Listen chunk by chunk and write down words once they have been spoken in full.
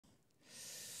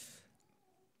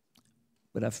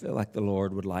But I feel like the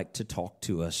Lord would like to talk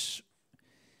to us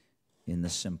in the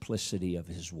simplicity of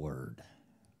His Word.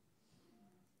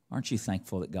 Aren't you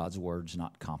thankful that God's Word's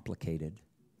not complicated?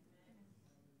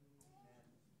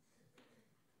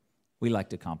 We like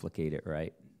to complicate it,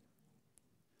 right?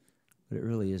 But it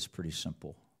really is pretty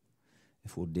simple.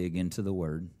 If we'll dig into the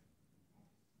Word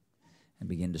and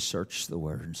begin to search the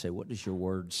Word and say, what does your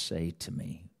Word say to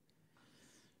me?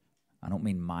 I don't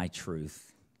mean my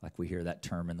truth. Like we hear that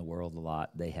term in the world a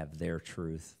lot. They have their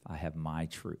truth. I have my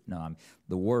truth. No,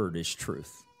 the Word is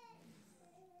truth.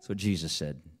 That's what Jesus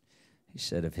said. He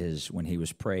said of His, when He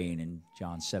was praying in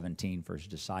John 17 for His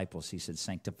disciples, He said,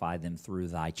 sanctify them through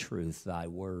Thy truth. Thy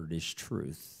Word is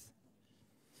truth.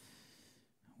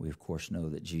 We, of course, know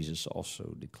that Jesus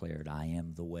also declared, I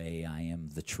am the way, I am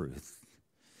the truth.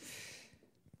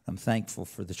 I'm thankful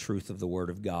for the truth of the Word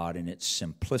of God and its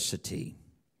simplicity.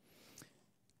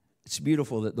 It's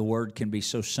beautiful that the Word can be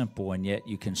so simple, and yet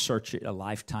you can search it a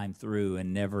lifetime through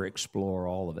and never explore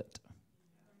all of it.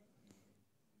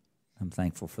 I'm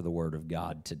thankful for the Word of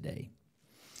God today.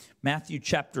 Matthew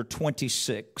chapter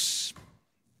 26.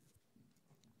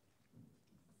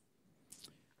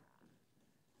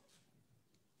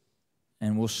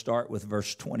 And we'll start with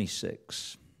verse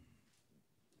 26.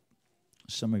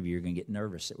 Some of you are going to get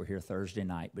nervous that we're here Thursday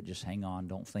night, but just hang on.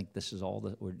 Don't think this is all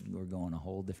that we're going a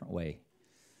whole different way.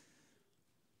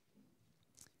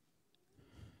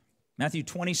 Matthew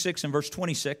 26 and verse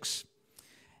 26.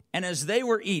 And as they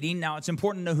were eating, now it's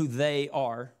important to know who they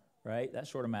are, right? That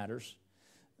sort of matters.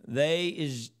 They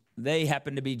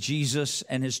happen to be Jesus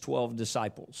and His 12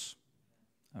 disciples,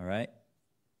 all right?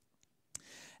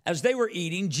 As they were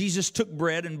eating, Jesus took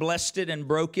bread and blessed it and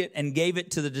broke it and gave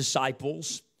it to the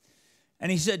disciples.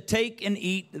 And He said, take and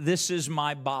eat, this is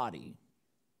my body.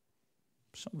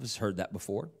 Some of us heard that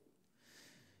before.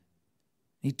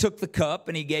 He took the cup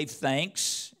and He gave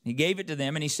thanks. He gave it to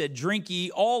them and He said, drink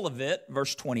ye all of it,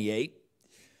 verse 28.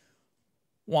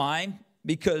 Why?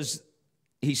 Because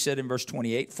He said in verse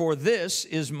 28, for this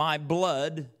is my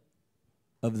blood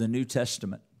of the New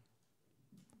Testament,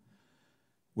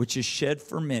 which is shed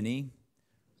for many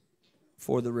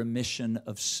for the remission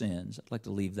of sins. I'd like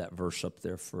to leave that verse up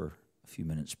there for a few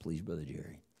minutes, please, Brother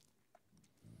Jerry.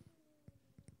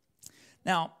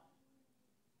 Now,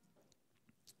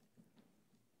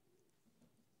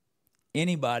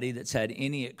 anybody that's had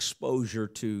any exposure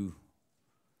to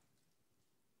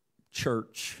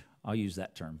church, I'll use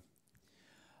that term,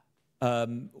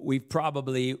 we've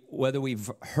probably, whether we've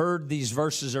heard these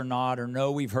verses or not, or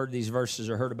know we've heard these verses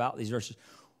or heard about these verses,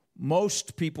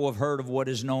 most people have heard of what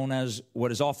is known as,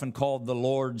 what is often called the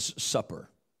Lord's Supper.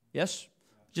 Yes?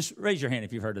 Just raise your hand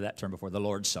if you've heard of that term before, the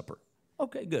Lord's Supper.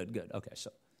 Okay, good. Okay,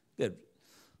 so good.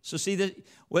 So see, that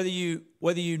whether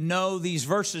you know these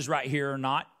verses right here or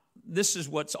not, this is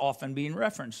what's often being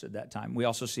referenced at that time. We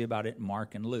also see about it in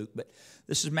Mark and Luke, but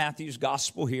this is Matthew's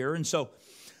gospel here. And so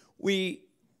we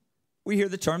hear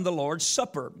the term the Lord's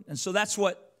Supper. And so that's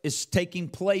what is taking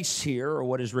place here, or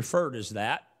what is referred as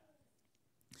that.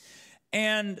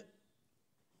 And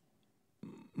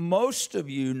most of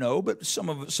you know, but some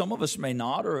of us may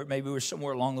not, or maybe we're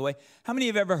somewhere along the way. How many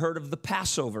have ever heard of the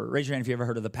Passover? Raise your hand if you ever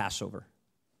heard of the Passover.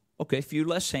 Okay, a few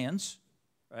less hands,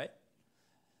 right?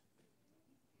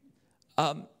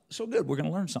 So good, we're going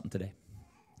to learn something today.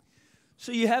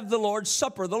 So you have the Lord's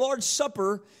Supper. The Lord's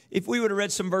Supper, if we would have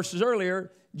read some verses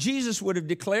earlier, Jesus would have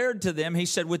declared to them, He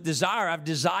said, with desire, I've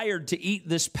desired to eat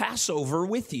this Passover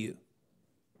with you.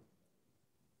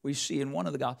 We see in one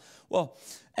of the Gospels. Well,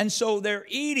 and so they're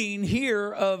eating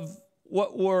here of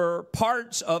what were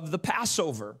parts of the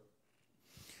Passover.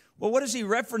 Well, what is He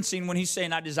referencing when He's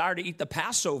saying, I desire to eat the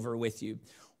Passover with you?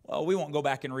 Well, we won't go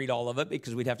back and read all of it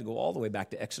because we'd have to go all the way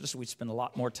back to Exodus. We'd spend a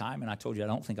lot more time, and I told you I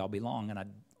don't think I'll be long, and I'd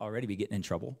already be getting in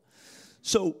trouble.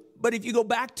 So, but if you go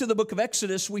back to the book of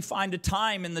Exodus, we find a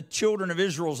time in the children of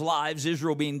Israel's lives,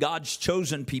 Israel being God's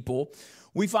chosen people,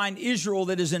 we find Israel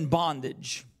that is in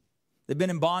bondage. They've been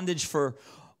in bondage for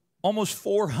almost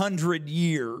 400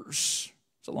 years.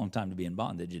 It's a long time to be in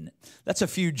bondage, isn't it? That's a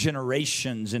few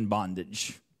generations in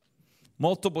bondage.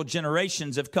 Multiple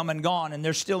generations have come and gone, and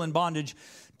they're still in bondage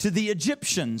to the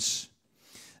Egyptians.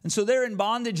 And so they're in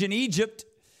bondage in Egypt.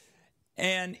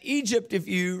 And Egypt, if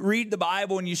you read the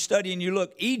Bible and you study and you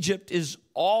look, Egypt is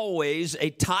always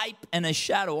a type and a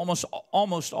shadow,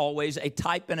 almost always a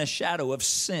type and a shadow of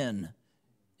sin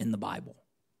in the Bible.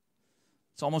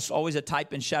 It's almost always a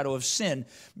type and shadow of sin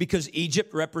because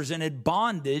Egypt represented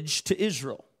bondage to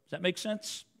Israel. Does that make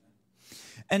sense?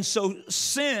 And so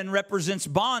sin represents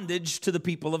bondage to the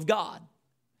people of God.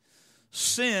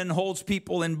 Sin holds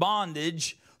people in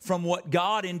bondage from what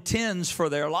God intends for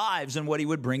their lives and what he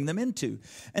would bring them into.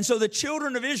 And so the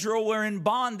children of Israel were in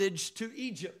bondage to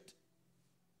Egypt.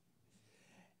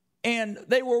 And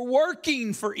they were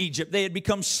working for Egypt. They had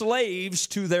become slaves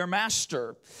to their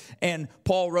master. And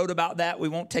Paul wrote about that. We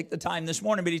won't take the time this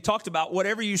morning, but he talked about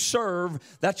whatever you serve,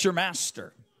 that's your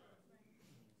master.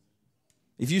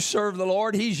 If you serve the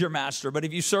Lord, he's your master. But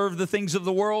if you serve the things of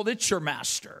the world, it's your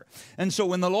master. And so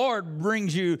when the Lord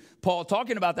brings you, Paul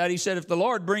talking about that, he said, if the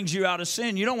Lord brings you out of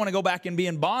sin, you don't want to go back and be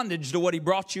in bondage to what he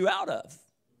brought you out of.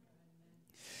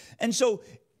 And so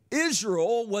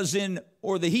Israel was in,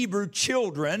 or the Hebrew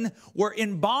children were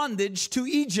in bondage to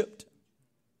Egypt.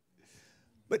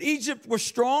 But Egypt were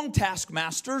strong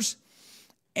taskmasters.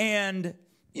 And,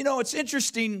 you know, it's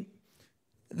interesting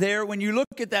there when you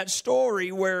look at that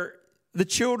story where the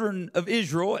children of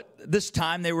Israel, at this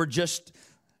time, they were just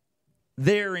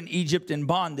there in Egypt in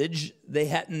bondage. They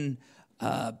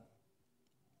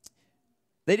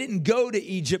didn't go to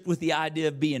Egypt with the idea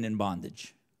of being in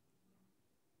bondage.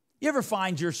 You ever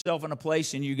find yourself in a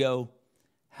place and you go,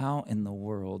 how in the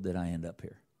world did I end up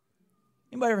here?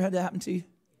 Anybody ever had that happen to you?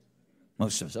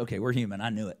 Most of us. Okay, we're human.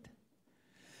 I knew it.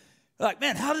 Like,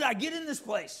 man, how did I get in this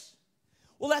place?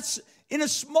 Well, that's, in a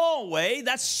small way,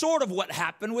 that's sort of what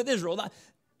happened with Israel. Now,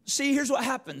 see, here's what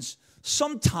happens.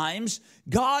 Sometimes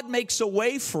God makes a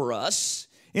way for us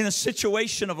in a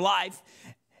situation of life,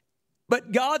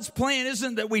 but God's plan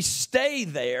isn't that we stay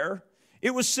there.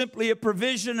 It was simply a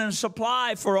provision and a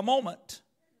supply for a moment.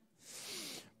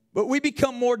 But we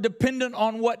become more dependent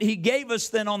on what he gave us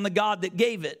than on the God that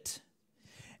gave it.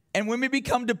 And when we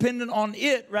become dependent on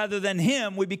it rather than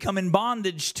him, we become in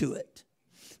bondage to it.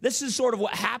 This is sort of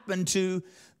what happened to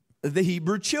the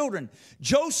Hebrew children.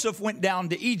 Joseph went down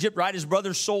to Egypt, right? His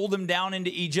brothers sold him down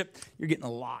into Egypt. You're getting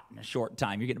a lot in a short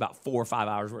time. You're getting about 4 or 5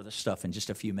 hours worth of stuff in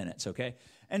just a few minutes, okay?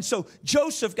 And so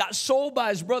Joseph got sold by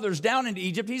his brothers down into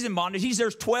Egypt. He's in bondage. He's there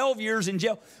 12 years in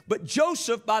jail. But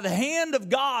Joseph, by the hand of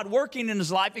God working in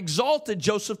his life, exalted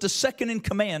Joseph to second in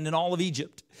command in all of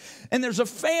Egypt. And there's a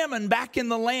famine back in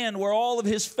the land where all of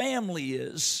his family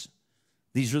is.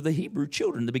 These are the Hebrew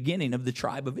children, the beginning of the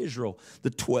tribe of Israel, the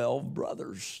 12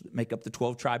 brothers that make up the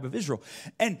 12 tribe of Israel.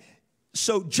 And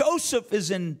so Joseph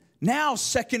is now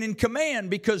second in command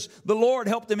because the Lord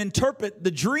helped him interpret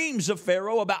the dreams of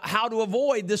Pharaoh about how to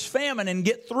avoid this famine and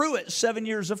get through it, 7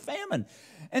 years of famine.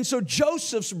 And so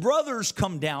Joseph's brothers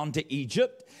come down to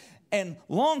Egypt. And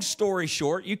long story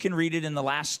short, you can read it in the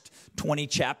last 20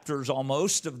 chapters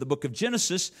almost of the book of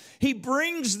Genesis. He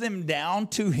brings them down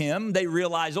to him. They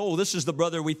realize, oh, this is the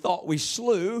brother we thought we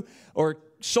slew or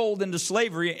sold into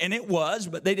slavery. And it was,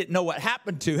 but they didn't know what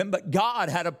happened to him. But God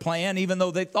had a plan, even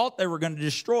though they thought they were going to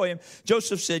destroy him.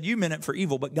 Joseph said, you meant it for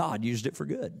evil, but God used it for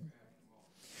good.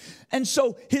 And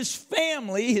so his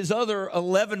family, his other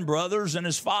 11 brothers and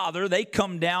his father, they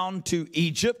come down to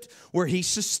Egypt where he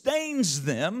sustains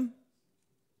them.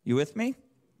 You with me?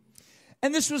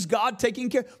 And this was God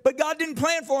taking care. But God didn't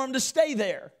plan for them to stay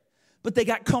there. But they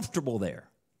got comfortable there.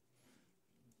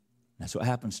 That's what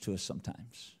happens to us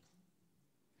sometimes.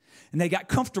 And they got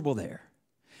comfortable there.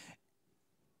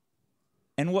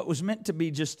 And what was meant to be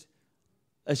just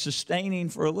a sustaining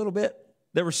for a little bit,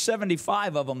 there were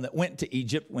 75 of them that went to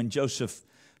Egypt when Joseph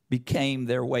became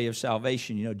their way of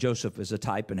salvation. You know, Joseph is a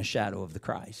type and a shadow of the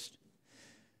Christ.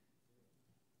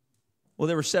 Well,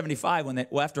 there were 75 when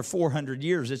after 400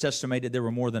 years, it's estimated there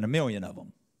were more than 1 million of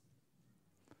them.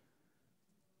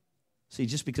 See,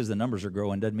 just because the numbers are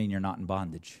growing doesn't mean you're not in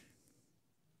bondage.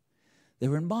 They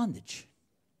were in bondage.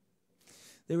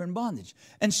 They were in bondage.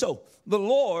 And so the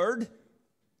Lord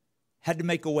had to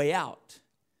make a way out.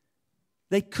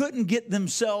 They couldn't get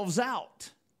themselves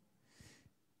out.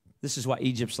 This is why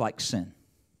Egypt's like sin.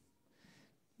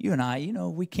 You and I, you know,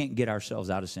 we can't get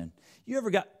ourselves out of sin. You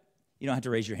don't have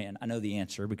to raise your hand. I know the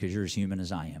answer because you're as human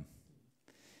as I am.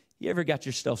 You ever got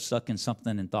yourself stuck in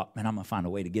something and thought, man, I'm going to find a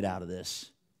way to get out of this?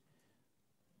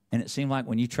 And it seemed like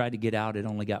when you tried to get out, it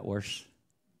only got worse.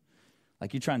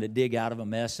 Like you're trying to dig out of a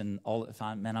mess and all the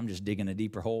time, man, I'm just digging a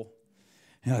deeper hole.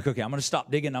 And you're like, okay, I'm going to stop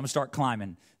digging. I'm going to start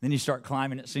climbing. Then you start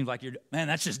climbing. It seems like man,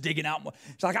 that's just digging out more.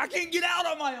 It's like, I can't get out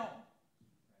on my own.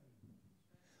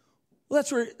 Well,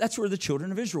 that's where the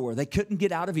children of Israel were. They couldn't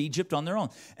get out of Egypt on their own.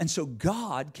 And so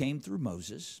God came through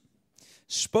Moses,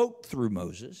 spoke through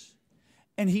Moses,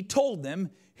 and he told them,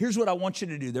 here's what I want you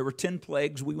to do. There were 10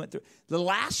 plagues we went through. The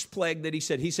last plague that he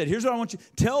said, here's what I want you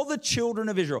to tell the children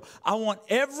of Israel. I want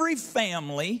every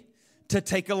family to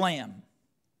take a lamb.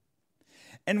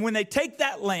 And when they take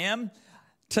that lamb,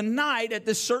 tonight at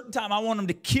this certain time, I want them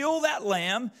to kill that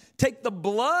lamb, take the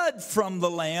blood from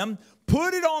the lamb,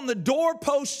 put it on the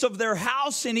doorposts of their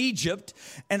house in Egypt,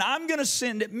 and I'm going to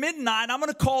send at midnight, I'm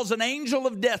going to cause an angel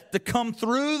of death to come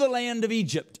through the land of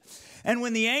Egypt. And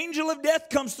when the angel of death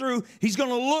comes through, he's going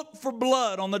to look for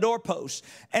blood on the doorpost.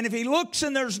 And if he looks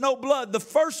and there's no blood, the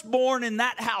firstborn in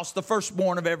that house, the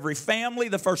firstborn of every family,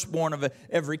 the firstborn of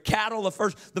every cattle,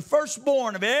 the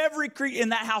firstborn of every creature in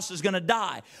that house is going to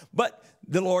die. But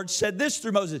the Lord said this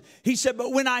through Moses. He said,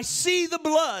 but when I see the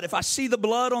blood, if I see the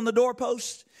blood on the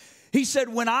doorpost, he said,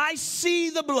 when I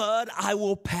see the blood, I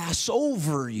will pass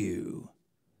over you.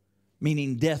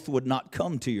 Meaning death would not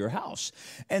come to your house.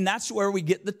 And that's where we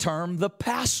get the term the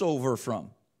Passover from.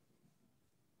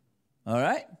 All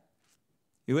right?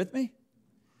 You with me?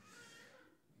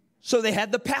 So they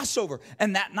had the Passover.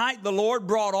 And that night the Lord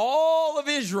brought all of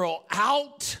Israel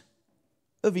out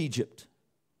of Egypt.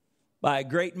 By a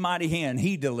great and mighty hand,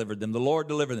 he delivered them. The Lord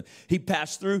delivered them. He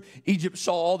passed through. Egypt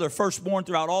saw all their firstborn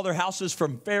throughout all their houses,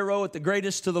 from Pharaoh at the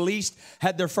greatest to the least,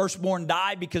 had their firstborn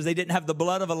die because they didn't have the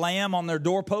blood of a lamb on their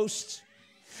doorposts.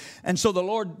 And so the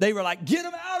Lord, they were like, get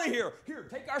them out of here. Here,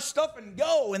 take our stuff and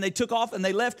go. And they took off and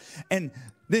they left. And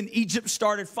then Egypt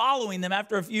started following them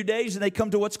after a few days, and they come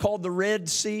to what's called the Red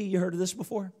Sea. You heard of this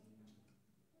before?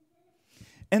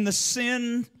 And the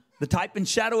sin, the type and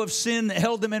shadow of sin that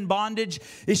held them in bondage,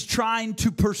 is trying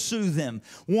to pursue them,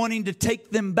 wanting to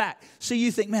take them back. So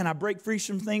you think, man, I break free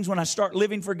from things when I start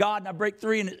living for God, and I break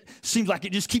free, and it seems like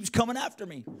it just keeps coming after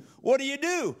me. What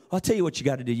do? I'll tell you what you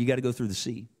got to do. You got to go through the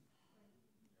sea.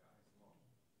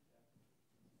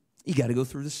 You got to go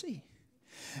through the sea.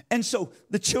 And so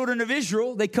the children of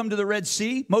Israel, they come to the Red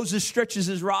Sea. Moses stretches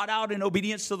his rod out in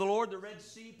obedience to the Lord. The Red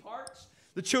Sea parts.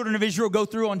 The children of Israel go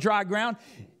through on dry ground.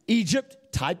 Egypt,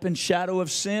 type and shadow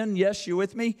of sin. Yes, you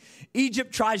with me?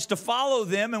 Egypt tries to follow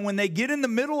them, and when they get in the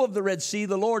middle of the Red Sea,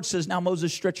 the Lord says, now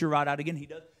Moses, stretch your rod out again. He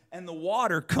does. And the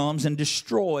water comes and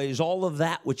destroys all of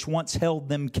that which once held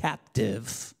them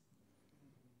captive.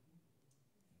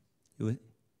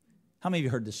 How many of you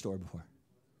heard this story before?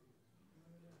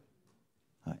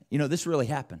 All right. You know, this really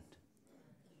happened.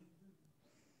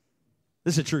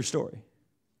 This is a true story.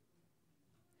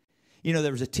 You know,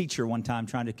 there was a teacher one time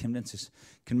trying to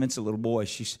convince a little boy.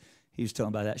 He was telling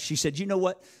about that. She said, you know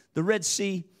what? The Red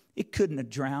Sea, it couldn't have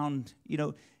drowned. You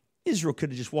know, Israel could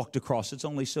have just walked across. It's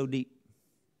only so deep.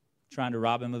 Trying to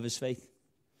rob him of his faith.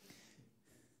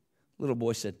 Little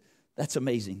boy said, that's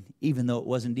amazing. Even though it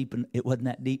wasn't deep and it wasn't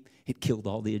that deep, it killed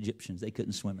all the Egyptians. They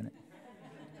couldn't swim in it.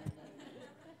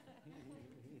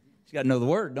 You got to know the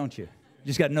word, don't you? You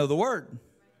just got to know the word.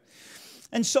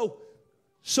 And so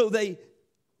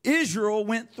Israel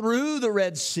went through the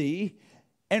Red Sea,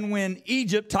 and when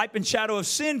Egypt, type and shadow of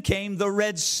sin, came, the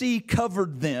Red Sea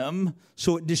covered them,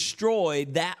 so it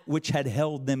destroyed that which had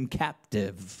held them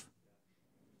captive.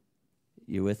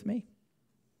 You with me?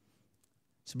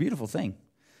 It's a beautiful thing.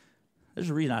 There's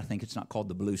a reason I think it's not called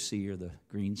the Blue Sea or the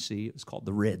Green Sea. It was called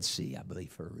the Red Sea, I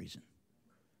believe, for a reason.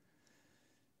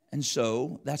 And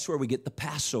so that's where we get the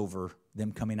Passover,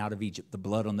 them coming out of Egypt, the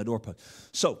blood on the doorpost.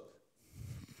 So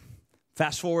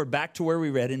fast forward back to where we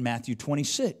read in Matthew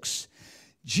 26.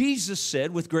 Jesus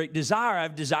said, with great desire,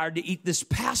 I've desired to eat this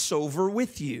Passover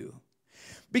with you.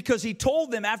 Because he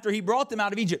told them after he brought them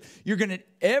out of Egypt,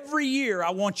 every year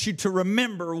I want you to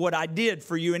remember what I did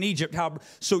for you in Egypt.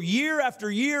 So year after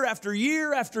year after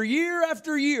year after year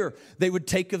after year, they would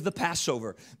take of the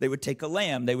Passover. They would take a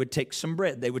lamb. They would take some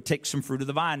bread. They would take some fruit of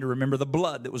the vine to remember the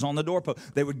blood that was on the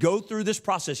doorpost. They would go through this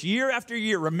process year after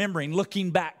year, remembering,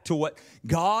 looking back to what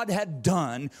God had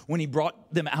done when he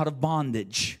brought them out of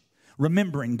bondage.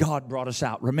 Remembering God brought us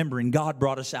out. Remembering God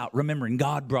brought us out. Remembering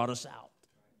God brought us out.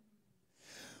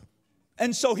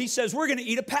 And so he says, we're going to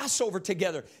eat a Passover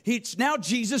together. It's now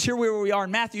Jesus, here where we are in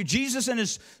Matthew, Jesus and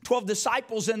his 12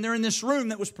 disciples, and they're in this room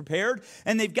that was prepared,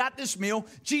 and they've got this meal.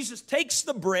 Jesus takes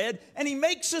the bread, and he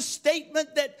makes a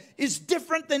statement that is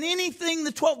different than anything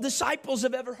the 12 disciples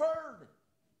have ever heard.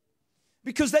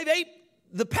 Because they've ate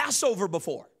the Passover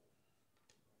before.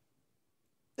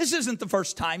 This isn't the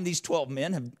first time these 12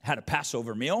 men have had a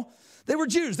Passover meal. They were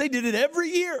Jews. They did it every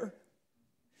year.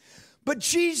 But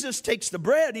Jesus takes the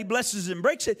bread, he blesses it and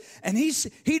breaks it, and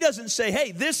he doesn't say,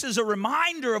 hey, this is a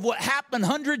reminder of what happened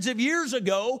hundreds of years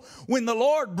ago when the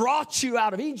Lord brought you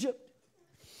out of Egypt.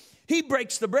 He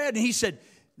breaks the bread and he said,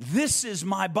 this is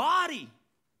my body.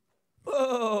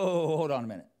 Oh, hold on a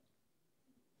minute.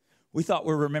 We thought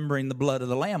we were remembering the blood of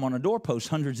the lamb on a doorpost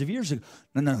hundreds of years ago.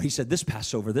 No, he said, this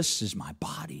Passover, this is my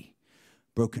body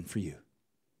broken for you.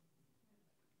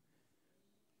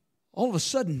 All of a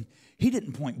sudden, he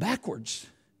didn't point backwards.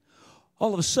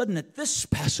 All of a sudden, at this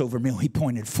Passover meal, he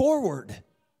pointed forward.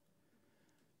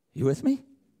 You with me?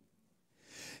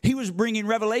 He was bringing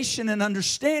revelation and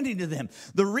understanding to them.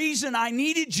 The reason I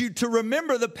needed you to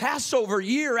remember the Passover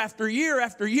year after year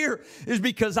after year is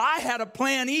because I had a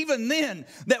plan even then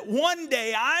that one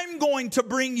day I'm going to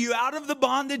bring you out of the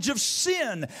bondage of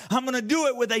sin. I'm going to do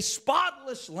it with a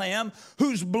spotless lamb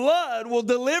whose blood will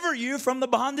deliver you from the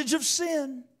bondage of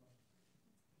sin.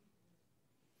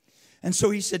 And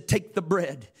so he said, take the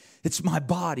bread. It's my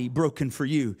body broken for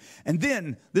you. And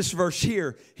then this verse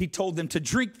here, he told them to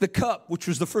drink the cup, which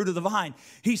was the fruit of the vine.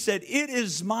 He said, it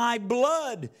is my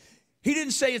blood. He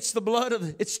didn't say it's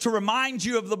to remind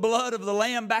you of the blood of the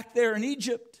lamb back there in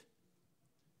Egypt.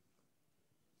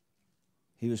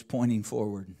 He was pointing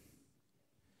forward.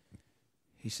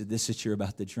 He said, this that you're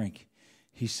about to drink.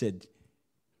 He said,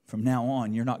 from now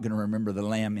on, you're not going to remember the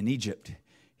lamb in Egypt.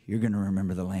 You're going to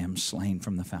remember the lamb slain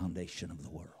from the foundation of the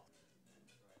world.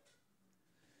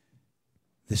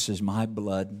 This is my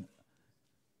blood.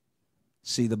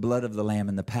 See, the blood of the lamb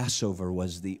in the Passover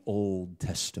was the Old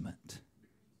Testament.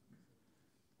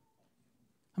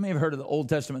 How many have heard of the Old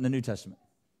Testament and the New Testament?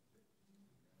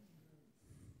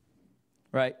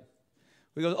 Right?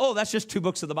 We go, oh, that's just two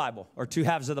books of the Bible or two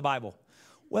halves of the Bible.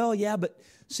 Well, yeah, but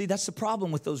see, that's the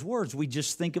problem with those words. We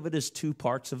just think of it as two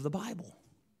parts of the Bible.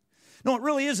 No, it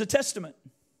really is a testament.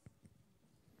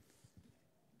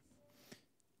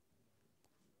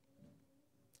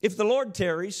 If the Lord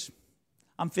tarries,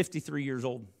 I'm 53 years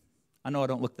old. I know I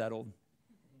don't look that old.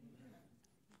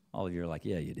 All of you are like,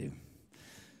 yeah, you do.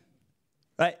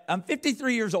 Right? I'm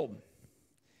 53 years old.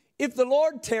 If the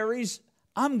Lord tarries,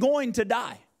 I'm going to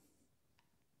die.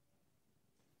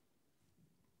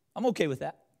 I'm okay with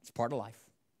that. It's part of life.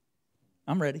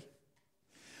 I'm ready.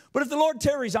 But if the Lord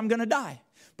tarries, I'm going to die.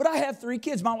 But I have 3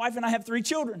 kids. My wife and I have 3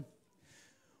 children.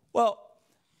 Well,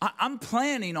 I'm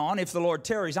planning on, if the Lord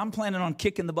tarries, I'm planning on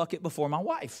kicking the bucket before my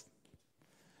wife.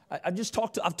 I've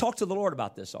talked to the Lord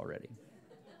about this already.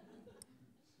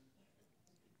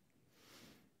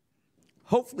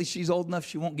 Hopefully she's old enough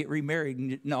she won't get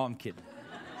remarried. No, I'm kidding.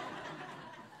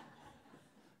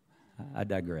 I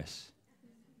digress.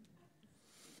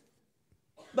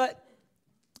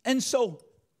 And so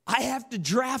I have to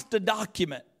draft a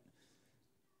document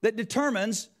that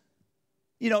determines,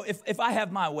 if I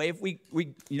have my way, if we're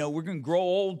going to grow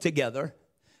old together.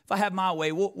 If I have my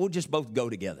way, we'll just both go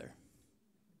together.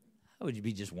 That would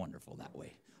be just wonderful that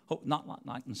way. Hope not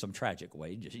in some tragic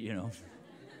way, just,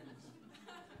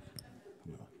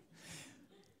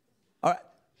 All right.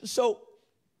 So,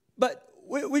 but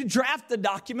we draft the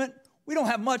document. We don't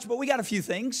have much, but we got a few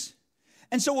things.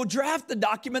 And so we'll draft the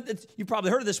document that you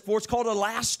probably heard of this before. It's called a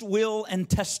last will and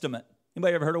testament.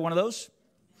 Anybody ever heard of one of those?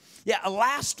 Yeah, a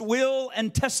last will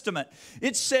and testament.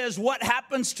 It says what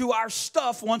happens to our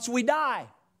stuff once we die.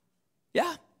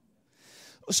 Yeah.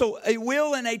 So a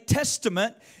will and a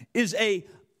testament is a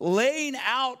laying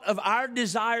out of our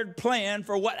desired plan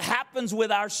for what happens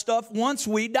with our stuff once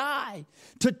we die,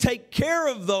 to take care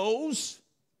of those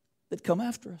that come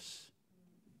after us.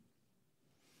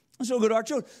 And so we'll go to our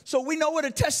children. So we know what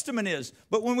a testament is.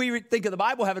 But when we think of the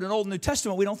Bible having an Old and New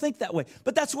Testament, we don't think that way.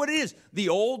 But that's what it is. The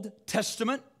Old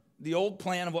Testament, the old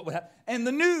plan of what would happen, and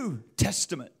the New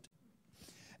Testament.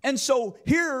 And so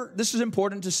here, this is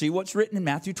important to see what's written in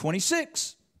Matthew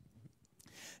 26.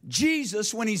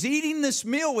 Jesus, when he's eating this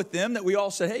meal with them that we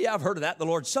all said, hey, yeah, I've heard of that, the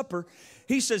Lord's Supper.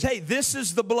 He says, hey, this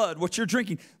is the blood, what you're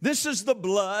drinking. This is the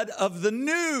blood of the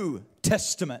New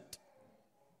Testament.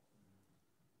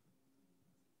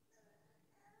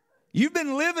 You've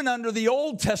been living under the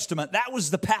Old Testament. That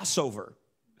was the Passover.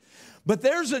 But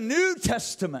there's a New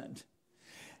Testament.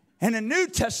 And a New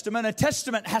Testament, a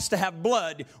testament has to have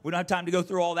blood. We don't have time to go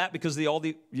through all that because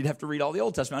you'd have to read all the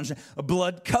Old Testament. A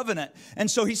blood covenant.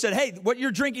 And so he said, hey, what you're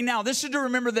drinking now, this is to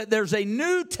remember that there's a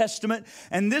New Testament,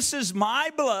 and this is my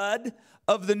blood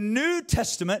of the New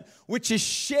Testament, which is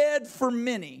shed for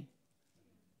many.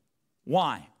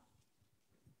 Why?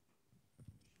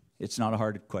 It's not a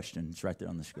hard question. It's right there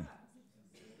on the screen.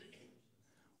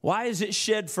 Why is it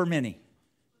shed for many?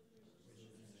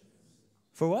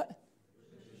 For what?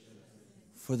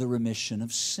 For the remission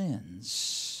of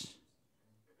sins.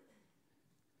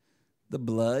 The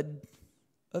blood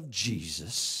of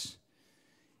Jesus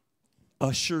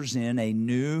ushers in a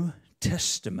New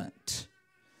Testament,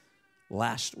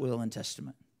 last will and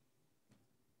testament.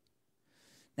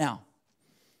 Now,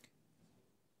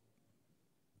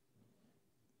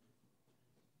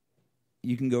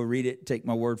 you can go read it, take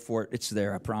my word for it. It's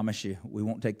there, I promise you. We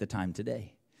won't take the time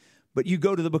today. But you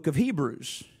go to the book of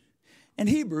Hebrews. And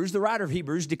Hebrews, the writer of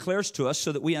Hebrews, declares to us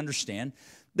so that we understand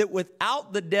that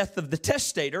without the death of the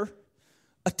testator,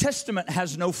 a testament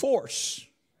has no force.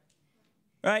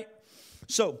 Right?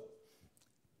 So,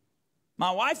 my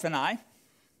wife and I,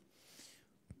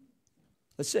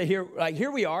 let's say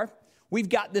here we are. We've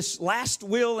got this last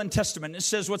will and testament. It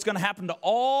says what's going to happen to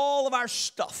all of our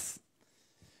stuff.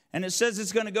 And it says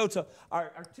it's going to go to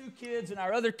our 2 kids and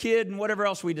our other kid and whatever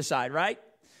else we decide, right?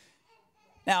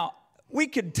 Now, we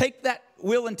could take that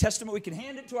will and testament, we can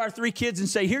hand it to our 3 kids and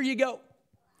say, here you go.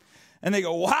 And they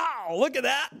go, wow, look at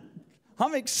that.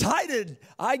 I'm excited.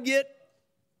 I get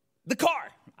the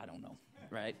car. I don't know,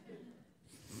 right?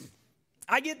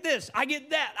 I get this. I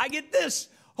get that. I get this.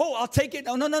 Oh, I'll take it.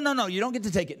 No. You don't get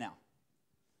to take it now.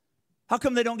 How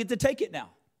come they don't get to take it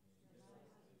now?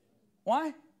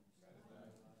 Why?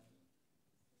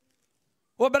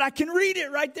 Well, but I can read it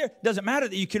right there. Doesn't matter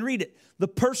that you can read it. The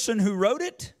person who wrote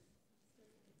it,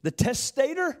 the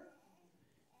testator,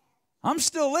 I'm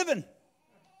still living.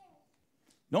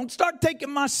 Don't start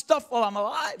taking my stuff while I'm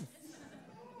alive.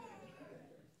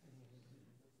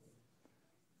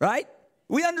 Right?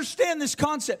 We understand this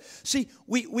concept. See,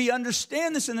 we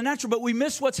understand this in the natural, but we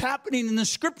miss what's happening in the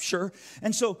Scripture.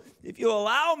 And so if you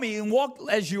allow me and walk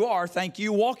as you are, thank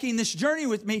you, walking this journey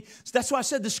with me, that's why I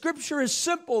said the Scripture is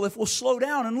simple if we'll slow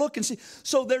down and look and see.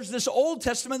 So there's this Old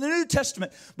Testament, the New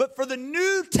Testament. But for the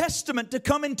New Testament to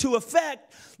come into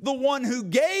effect, the one who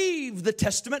gave the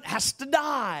testament has to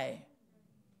die.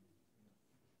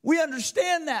 We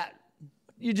understand that.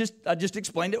 I just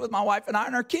explained it with my wife and I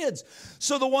and our kids.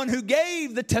 So the one who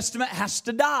gave the testament has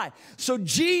to die. So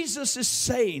Jesus is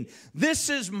saying, this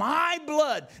is my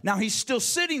blood. Now he's still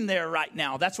sitting there right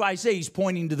now. That's why I say he's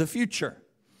pointing to the future.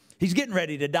 He's getting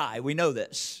ready to die. We know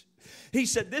this. He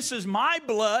said, this is my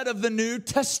blood of the New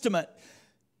Testament.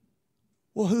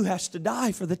 Well, who has to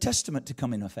die for the testament to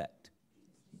come in effect?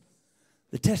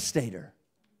 The testator.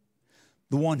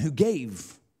 The one who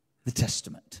gave the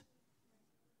testament.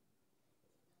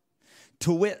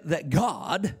 To wit, that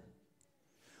God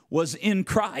was in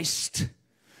Christ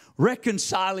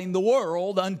reconciling the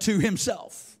world unto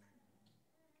himself,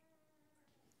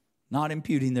 not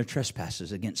imputing their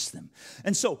trespasses against them.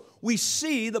 And so we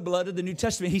see the blood of the New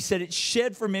Testament. He said it's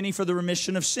shed for many for the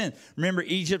remission of sin. Remember,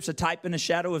 Egypt's a type and a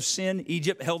shadow of sin.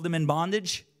 Egypt held them in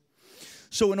bondage.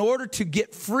 So in order to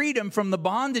get freedom from the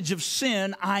bondage of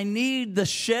sin, I need the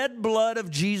shed blood of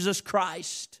Jesus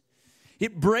Christ.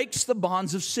 It breaks the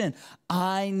bonds of sin.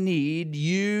 I need,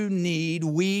 you need,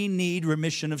 we need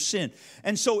remission of sin.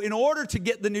 And so in order to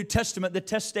get the New Testament, the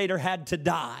testator had to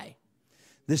die.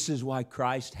 This is why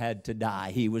Christ had to die.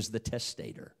 He was the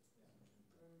testator.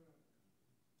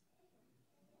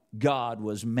 God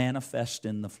was manifest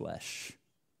in the flesh.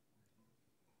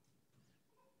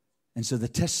 And so the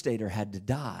testator had to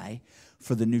die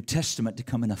for the New Testament to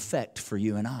come in effect for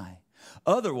you and I.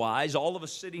 Otherwise, all of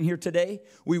us sitting here today,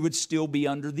 we would still be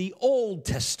under the Old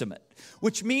Testament,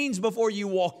 which means before you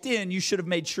walked in, you should have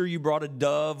made sure you brought a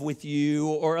dove with you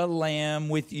or a lamb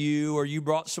with you, or you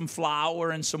brought some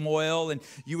flour and some oil, and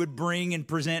you would bring and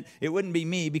present. It wouldn't be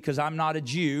me because I'm not a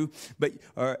Jew,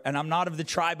 and I'm not of the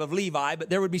tribe of Levi, but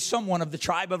there would be someone of the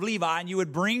tribe of Levi, and you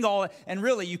would bring all, and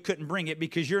really you couldn't bring it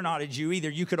because you're not a Jew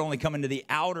either. You could only come into the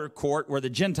outer court where the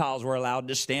Gentiles were allowed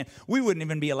to stand. We wouldn't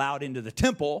even be allowed into the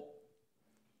temple.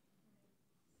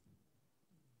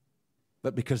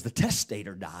 But because the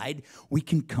testator died, we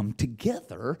can come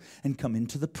together and come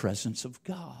into the presence of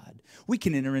God. We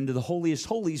can enter into the holiest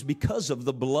holies because of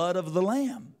the blood of the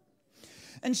Lamb.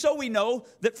 And so we know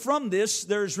that from this,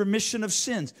 there's remission of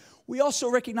sins. We also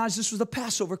recognize this was the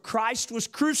Passover. Christ was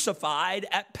crucified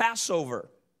at Passover.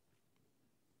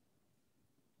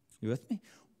 You with me?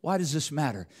 Why does this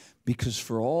matter? Because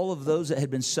for all of those that had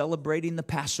been celebrating the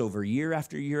Passover year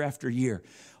after year after year,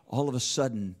 all of a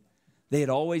sudden, they had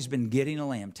always been getting a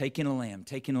lamb, taking a lamb,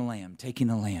 taking a lamb, taking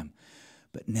a lamb.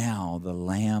 But now the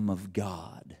Lamb of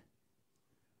God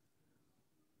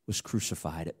was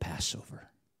crucified at Passover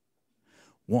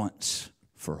once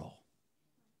for all.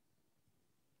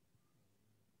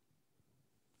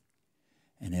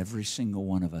 And every single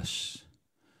one of us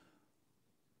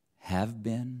have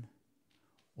been,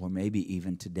 or maybe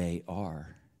even today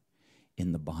are,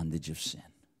 in the bondage of sin.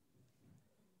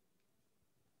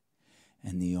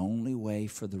 And the only way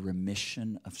for the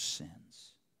remission of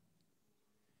sins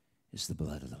is the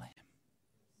blood of the Lamb.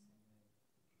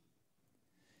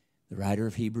 The writer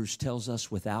of Hebrews tells us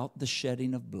without the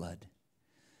shedding of blood,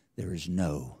 there is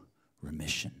no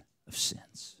remission of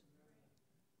sins.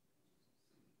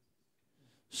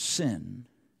 Sin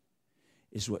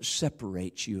is what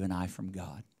separates you and I from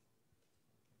God.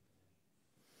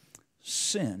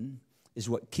 Sin is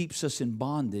what keeps us in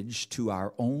bondage to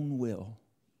our own will.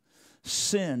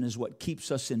 Sin is what keeps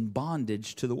us in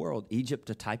bondage to the world. Egypt,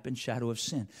 a type and shadow of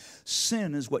sin.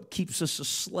 Sin is what keeps us a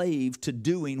slave to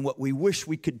doing what we wish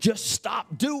we could just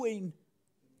stop doing.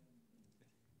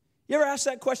 You ever ask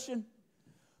that question?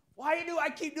 Why do I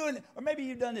keep doing it? Or maybe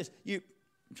you've done this. I'm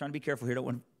trying to be careful here.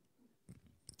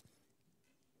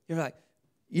 You're like,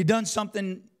 you've done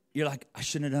something. You're like, I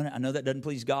shouldn't have done it. I know that doesn't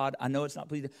please God. I know it's not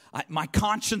pleasing. My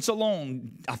conscience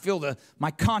alone, I feel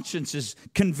my conscience is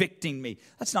convicting me.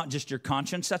 That's not just your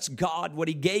conscience. That's God, what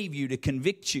He gave you to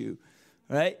convict you,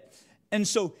 right? And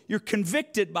so you're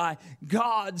convicted by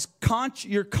God's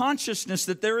your consciousness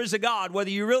that there is a God, whether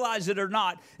you realize it or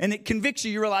not. And it convicts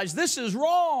you. You realize this is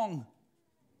wrong.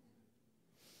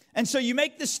 And so you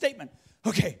make this statement,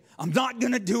 okay, I'm not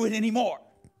going to do it anymore.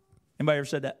 Anybody ever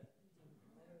said that?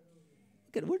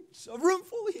 We're a room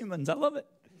full of humans. I love it.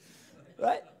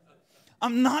 Right?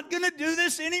 I'm not going to do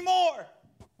this anymore.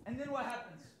 And then what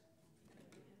happens?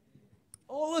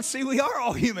 Oh, let's see, we are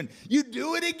all human. You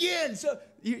do it again. So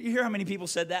you hear how many people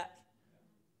said that?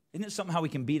 Isn't it somehow we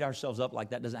can beat ourselves up like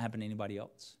that doesn't happen to anybody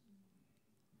else?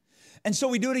 And so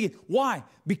we do it again. Why?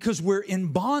 Because we're in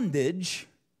bondage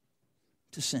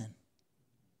to sin.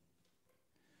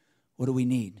 What do we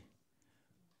need?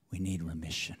 We need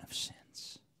remission of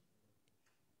sins.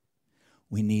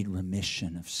 We need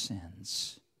remission of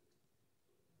sins.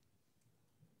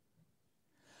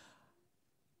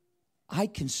 I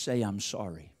can say I'm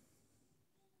sorry,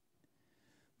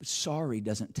 but sorry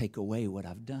doesn't take away what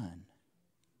I've done.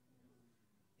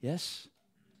 Yes?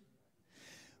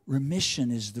 Remission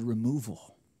is the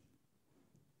removal.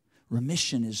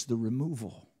 Remission is the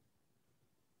removal.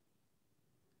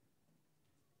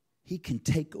 He can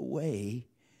take away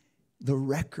the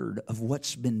record of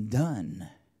what's been done.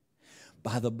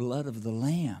 By the blood of the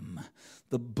Lamb,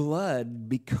 the blood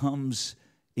becomes,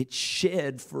 it's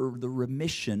shed for the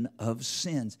remission of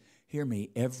sins. Hear me,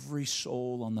 every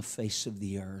soul on the face of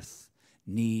the earth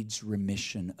needs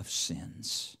remission of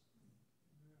sins.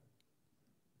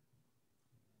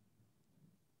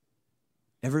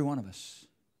 Every one of us.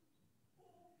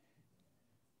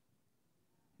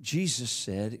 Jesus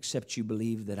said, except you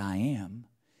believe that I am,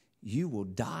 you will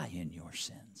die in your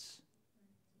sins.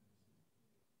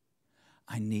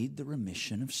 I need the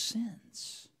remission of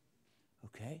sins.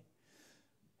 Okay?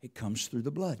 It comes through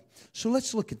the blood. So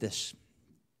let's look at this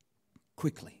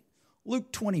quickly.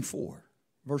 Luke 24,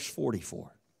 verse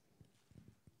 44.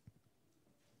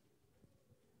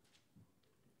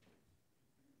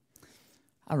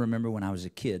 I remember when I was a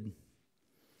kid,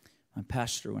 my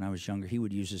pastor, when I was younger, he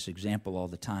would use this example all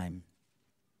the time.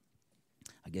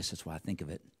 I guess that's why I think of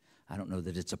it. I don't know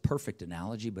that it's a perfect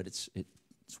analogy, but it's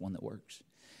one that works.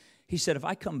 He said, if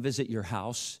I come visit your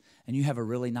house and you have a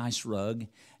really nice rug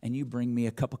and you bring me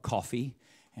a cup of coffee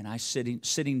and I'm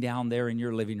sitting down there in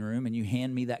your living room and you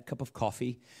hand me that cup of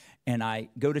coffee and I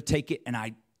go to take it and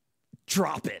I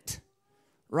drop it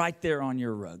right there on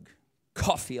your rug.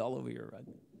 Coffee all over your rug.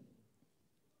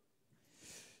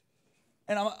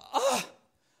 And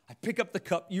I pick up the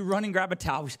cup. You run and grab a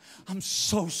towel. I'm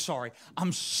so sorry.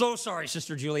 I'm so sorry,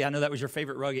 Sister Julie. I know that was your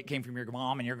favorite rug. It came from your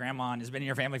mom and your grandma and has been in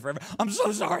your family forever. I'm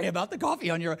so sorry about the coffee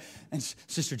on your rug. And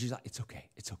Sister Julie's like, it's okay.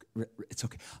 It's okay. It's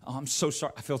okay. Oh, I'm so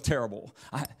sorry. I feel terrible.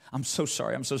 I'm so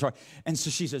sorry. I'm so sorry. And so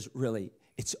she says, really,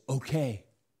 it's okay.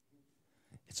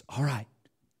 It's all right.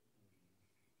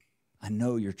 I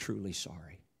know you're truly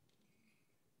sorry.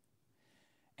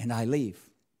 And I leave.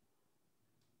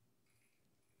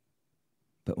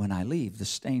 But when I leave, the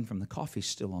stain from the coffee's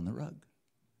still on the rug.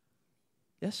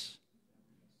 Yes?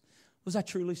 Was I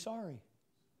truly sorry?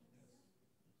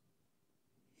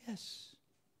 Yes.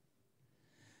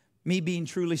 Me being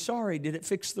truly sorry, did it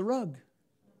fix the rug?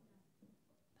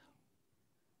 No.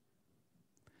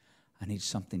 I need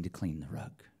something to clean the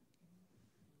rug.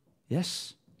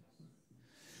 Yes?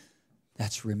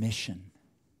 That's remission.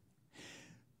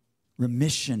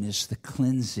 Remission is the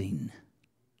cleansing.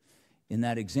 In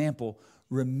that example,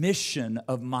 remission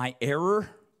of my error.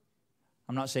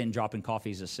 I'm not saying dropping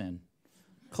coffee is a sin.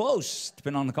 Close,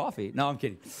 depending on the coffee. No, I'm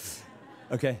kidding.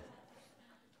 Okay.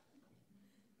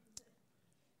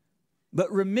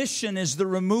 But remission is the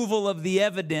removal of the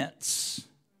evidence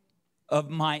of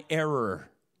my error.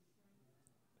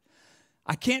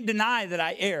 I can't deny that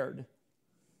I erred.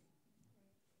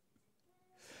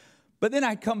 But then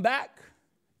I come back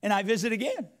and I visit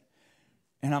again.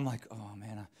 And I'm like, oh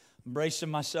man, I'm bracing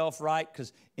myself, right?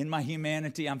 Because in my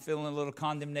humanity, I'm feeling a little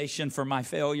condemnation for my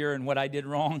failure and what I did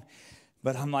wrong.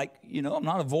 But I'm like, I'm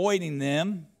not avoiding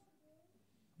them.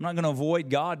 I'm not going to avoid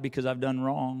God because I've done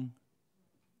wrong.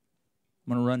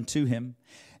 I'm going to run to Him.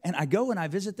 And I go and I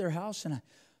visit their house and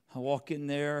I walk in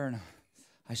there and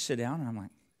I sit down and I'm like,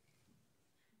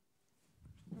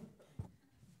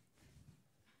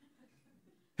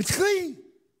 it's clean.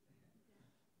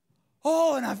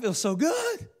 Oh, and I feel so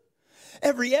good.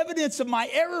 Every evidence of my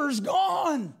error is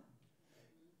gone.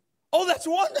 Oh, that's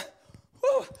wonderful.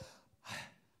 Oh,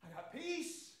 I got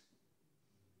peace.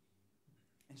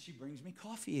 And she brings me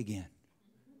coffee again.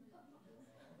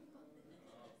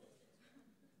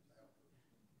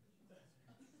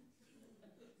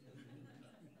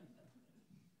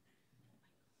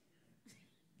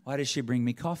 Why does she bring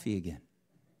me coffee again?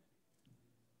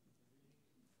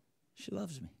 She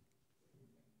loves me.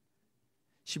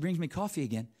 She brings me coffee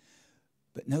again.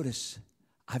 But notice,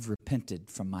 I've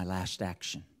repented from my last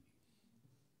action.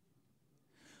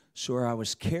 So where I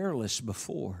was careless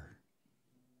before,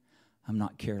 I'm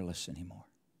not careless anymore.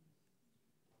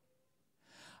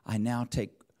 I now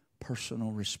take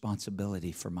personal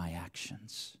responsibility for my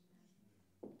actions.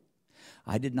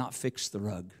 I did not fix the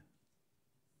rug.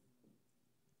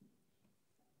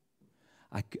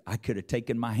 I could have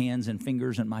taken my hands and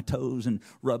fingers and my toes and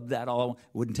rubbed that all.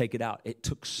 Wouldn't take it out. It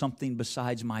took something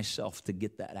besides myself to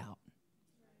get that out.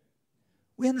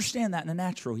 We understand that in the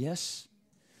natural, yes?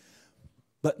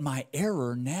 But my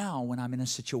error now, when I'm in a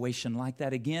situation like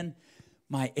that again,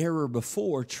 my error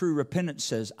before, true repentance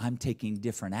says, I'm taking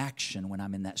different action when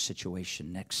I'm in that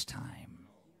situation next time.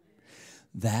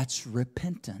 That's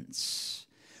repentance.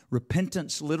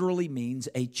 Repentance literally means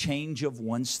a change of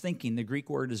one's thinking. The Greek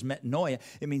word is metanoia.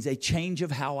 It means a change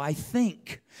of how I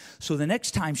think. So the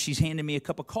next time she's handing me a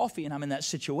cup of coffee and I'm in that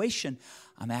situation,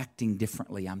 I'm acting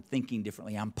differently. I'm thinking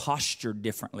differently. I'm postured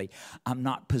differently. I'm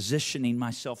not positioning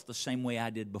myself the same way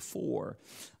I did before.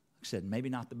 Like I said, maybe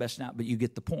not the best now, but you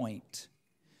get the point.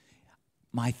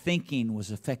 My thinking was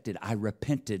affected. I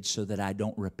repented so that I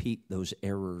don't repeat those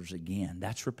errors again.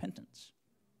 That's repentance.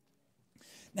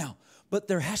 Now, but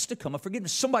there has to come a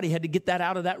forgiveness. Somebody had to get that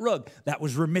out of that rug. That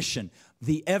was remission.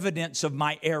 The evidence of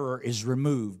my error is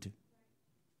removed.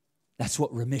 That's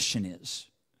what remission is.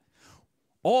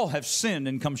 All have sinned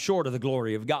and come short of the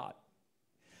glory of God.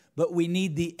 But we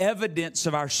need the evidence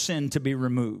of our sin to be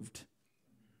removed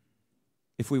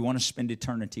if we want to spend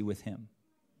eternity with Him.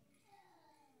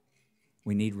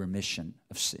 We need remission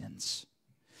of sins.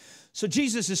 So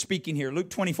Jesus is speaking here, Luke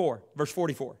 24, verse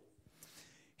 44.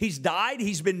 He's died,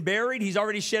 he's been buried, he's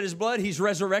already shed his blood, he's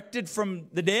resurrected from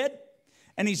the dead,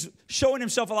 and he's showing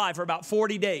himself alive for about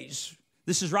 40 days.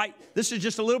 This is right. This is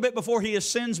just a little bit before he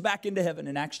ascends back into heaven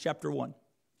in Acts chapter 1.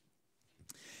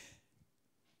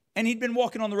 And he'd been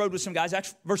walking on the road with some guys,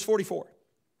 verse 44.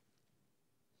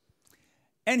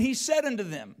 And he said unto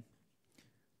them,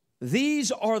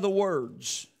 these are the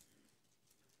words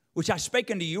which I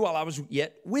spake unto you while I was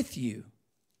yet with you.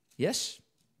 Yes?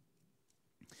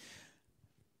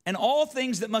 And all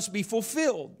things that must be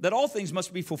fulfilled,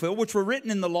 which were written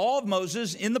in the law of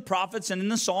Moses, in the prophets, and in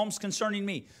the Psalms concerning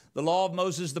me. The law of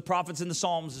Moses, the prophets, and the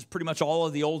Psalms is pretty much all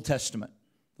of the Old Testament.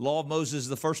 The law of Moses is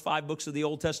the first 5 books of the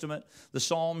Old Testament. The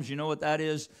Psalms, you know what that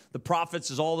is. The prophets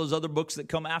is all those other books that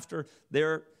come after.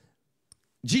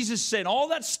 Jesus said all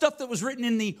that stuff that was written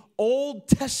in the Old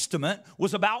Testament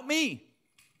was about me.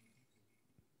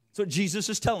 That's what Jesus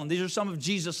is telling. These are some of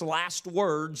Jesus' last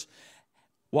words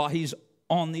while he's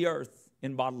on the earth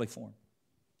in bodily form.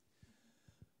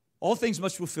 All things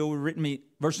must be fulfilled were written me.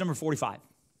 Verse number 45.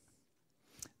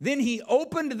 Then he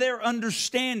opened their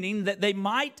understanding that they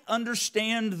might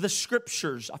understand the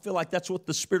Scriptures. I feel like that's what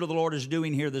the Spirit of the Lord is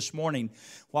doing here this morning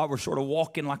while we're sort of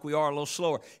walking like we are a little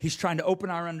slower. He's trying to open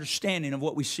our understanding of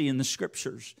what we see in the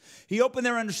Scriptures. He opened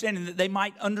their understanding that they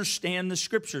might understand the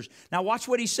Scriptures. Now watch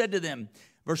what he said to them.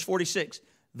 Verse 46.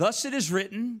 Thus it is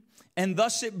written, and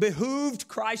thus it behooved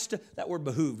Christ to, that word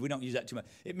behooved, we don't use that too much.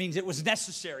 It means it was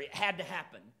necessary. It had to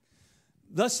happen.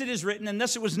 Thus it is written, and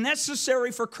thus it was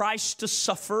necessary for Christ to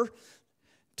suffer,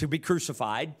 to be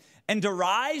crucified, and to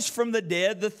rise from the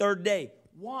dead the third day.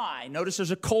 Why? Notice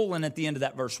there's a colon at the end of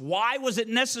that verse. Why was it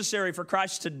necessary for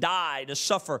Christ to die, to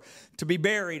suffer, to be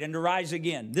buried, and to rise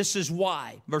again? This is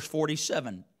why. Verse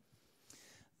 47.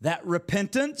 That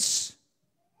repentance,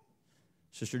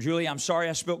 Sister Julie, I'm sorry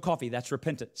I spilled coffee. That's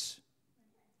repentance.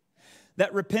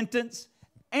 That repentance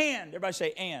and, everybody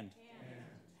say and.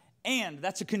 And,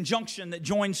 that's a conjunction that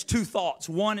joins two thoughts.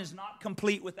 One is not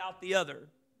complete without the other.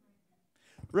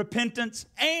 Repentance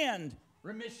and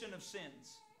remission of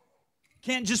sins.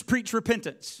 Can't just preach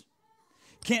repentance.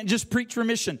 Can't just preach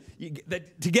remission.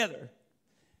 Together.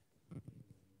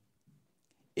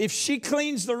 If she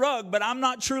cleans the rug, but I'm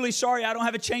not truly sorry, I don't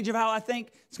have a change of how I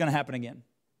think, it's going to happen again.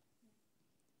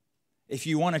 If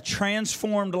you want a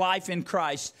transformed life in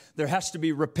Christ, there has to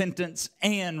be repentance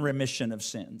and remission of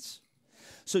sins.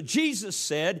 So Jesus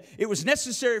said, it was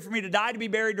necessary for me to die, to be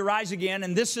buried, to rise again,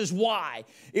 and this is why.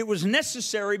 It was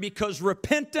necessary because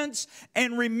repentance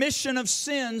and remission of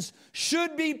sins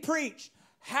should be preached.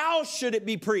 How should it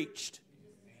be preached?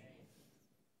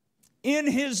 In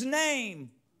His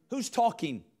name. Who's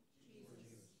talking?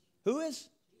 Who is?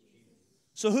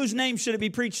 So whose name should it be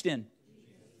preached in?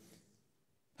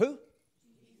 Who?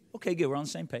 Okay, good. We're on the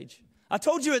same page. I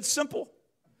told you it's simple.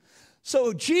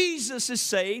 So Jesus is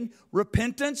saying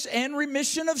repentance and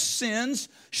remission of sins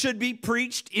should be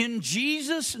preached in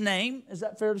Jesus' name. Is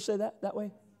that fair to say that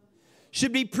way?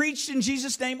 Should be preached in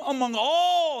Jesus' name among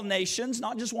all nations,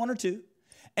 not just one or two.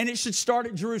 And it should start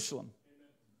at Jerusalem.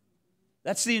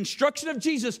 That's the instruction of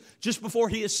Jesus just before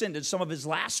He ascended, some of His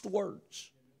last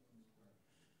words.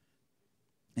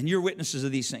 And you're witnesses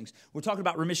of these things. We're talking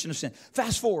about remission of sin.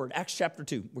 Fast forward, Acts chapter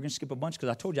 2. We're going to skip a bunch because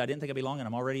I told you I didn't think I'd be long and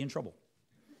I'm already in trouble.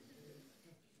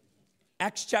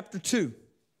 Acts chapter 2.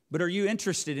 But are you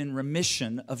interested in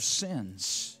remission of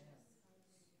sins?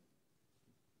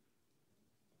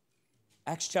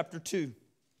 Acts chapter 2.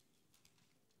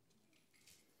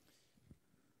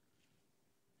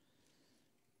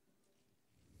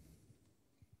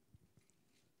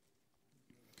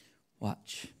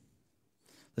 Watch.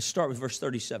 Let's start with verse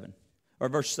 37, or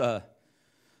verse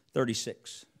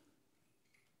 36.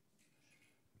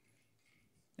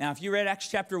 Now, if you read Acts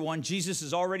chapter 1, Jesus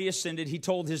has already ascended. He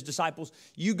told His disciples,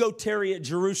 you go tarry at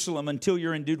Jerusalem until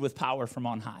you're endued with power from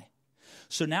on high.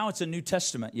 So now it's a New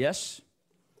Testament, yes?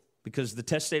 Because the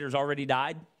testator's already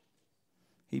died.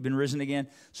 He'd been risen again.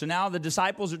 So now the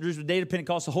disciples are Jerusalem, the day of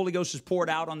Pentecost. The Holy Ghost is poured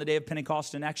out on the day of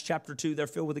Pentecost. In Acts chapter 2, they're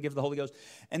filled with the gift of the Holy Ghost.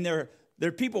 And there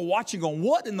are people watching going,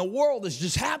 what in the world has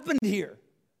just happened here?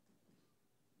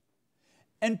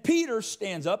 And Peter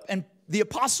stands up, and the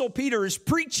Apostle Peter is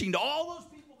preaching to all those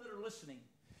people that are listening.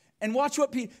 And watch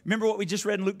what Peter, remember what we just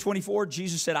read in Luke 24?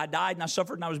 Jesus said, I died and I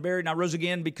suffered and I was buried and I rose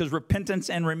again because repentance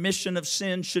and remission of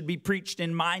sin should be preached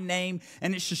in my name,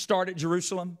 and it should start at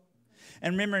Jerusalem.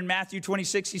 And remember in Matthew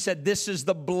 26, He said, this is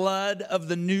the blood of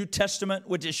the New Testament,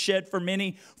 which is shed for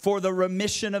many for the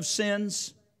remission of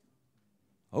sins.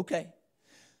 Okay.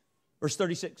 Verse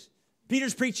 36,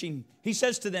 Peter's preaching. He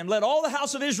says to them, let all the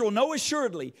house of Israel know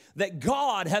assuredly that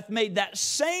God hath made that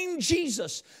same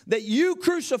Jesus that you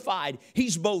crucified.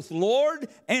 He's both Lord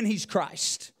and He's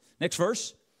Christ. Next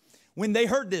verse. When they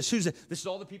heard this, this is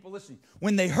all the people listening.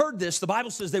 When they heard this, the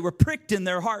Bible says they were pricked in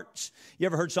their hearts. You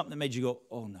ever heard something that made you go,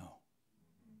 oh no?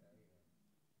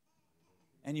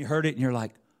 And you heard it and you're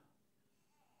like,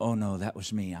 oh no, that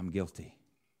was me. I'm guilty.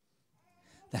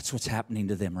 That's what's happening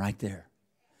to them right there.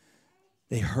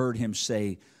 They heard Him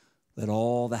say, let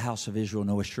all the house of Israel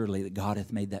know assuredly that God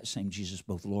hath made that same Jesus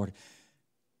both Lord.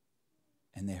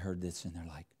 And they heard this and they're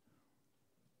like,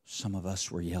 some of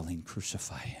us were yelling,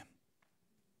 crucify Him.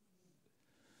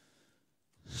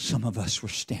 Some of us were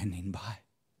standing by.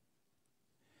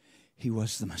 He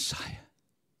was the Messiah.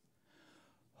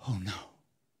 Oh no.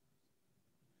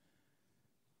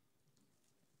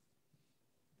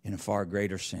 In a far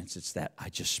greater sense, it's that I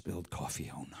just spilled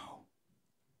coffee, oh no.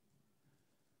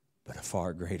 But a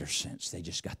far greater sense, they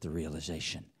just got the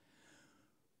realization,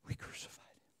 we crucified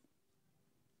Him.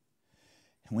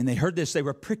 And when they heard this, they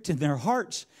were pricked in their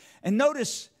hearts. And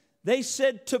notice, they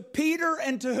said to Peter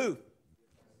and to who?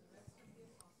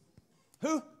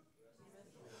 Who?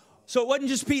 So it wasn't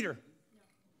just Peter.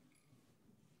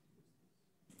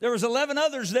 There was 11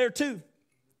 others there too.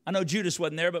 I know Judas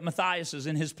wasn't there, but Matthias is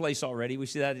in his place already. We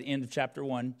see that at the end of chapter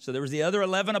 1. So there was the other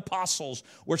 11 apostles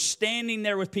were standing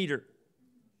there with Peter.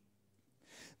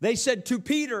 They said to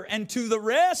Peter and to the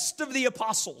rest of the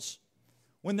apostles,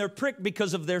 when they're pricked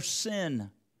because of their sin,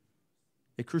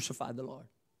 they crucified the Lord.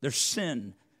 Their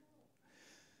sin.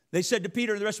 They said to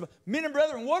Peter and the rest of them, men and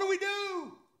brethren, what do we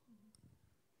do?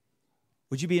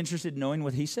 Would you be interested in knowing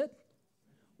what he said?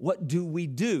 What do we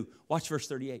do? Watch verse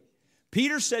 38.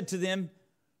 Peter said to them,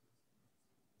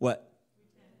 what?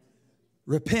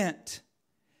 Repent.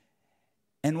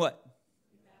 And what?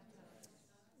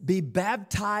 Be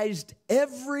baptized,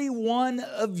 every one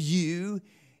of you,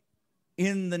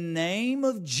 in the name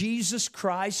of Jesus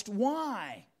Christ.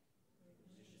 Why?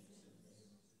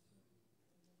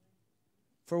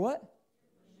 For what?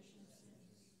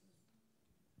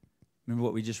 Remember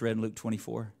what we just read in Luke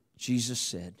 24? Jesus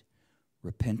said,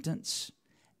 repentance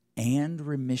and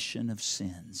remission of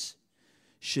sins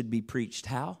should be preached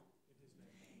how?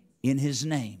 In His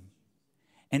name.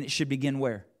 And it should begin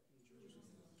where?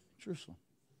 Jerusalem.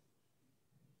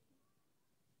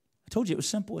 I told you it was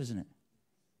simple, isn't it?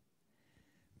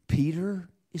 Peter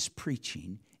is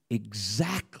preaching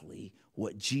exactly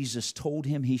what Jesus told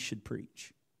him he should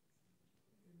preach.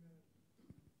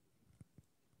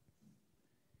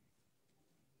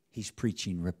 He's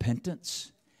preaching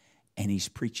repentance, and he's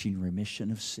preaching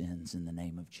remission of sins in the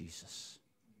name of Jesus.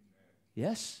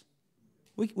 Yes?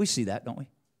 We see that, don't we?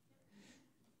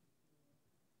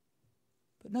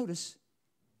 But notice,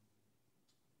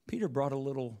 Peter brought a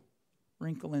little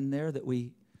wrinkle in there that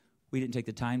we didn't take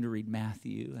the time to read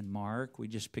Matthew and Mark. We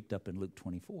just picked up in Luke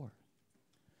 24.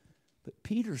 But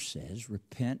Peter says,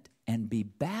 repent and be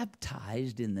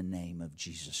baptized in the name of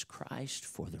Jesus Christ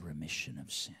for the remission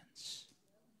of sins.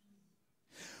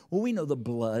 Well, we know the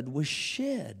blood was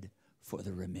shed for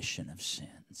the remission of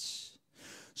sins.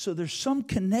 So there's some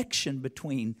connection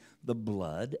between the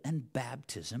blood and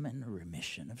baptism and the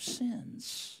remission of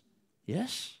sins.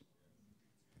 Yes?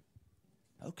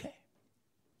 Okay.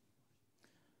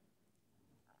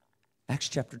 Acts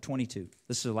chapter 22.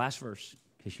 This is the last verse.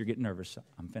 In case you're getting nervous,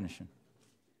 I'm finishing.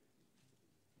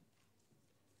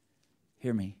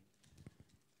 Hear me.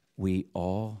 We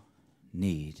all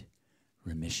need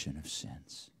remission of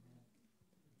sins.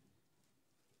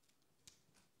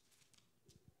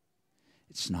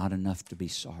 It's not enough to be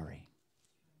sorry.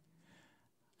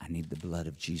 I need the blood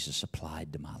of Jesus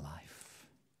applied to my life.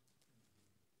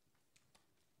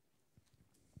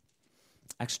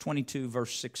 Acts 22,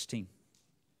 verse 16.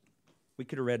 We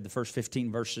could have read the first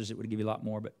 15 verses. It would give you a lot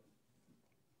more, but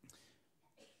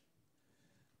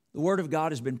the word of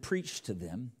God has been preached to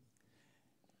them.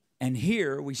 And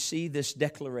here we see this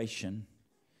declaration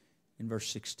in verse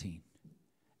 16.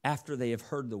 After they have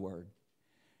heard the word.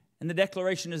 And the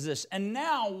declaration is this. And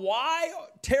now, why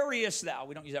tarriest thou?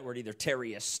 We don't use that word either,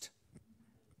 tarriest.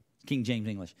 King James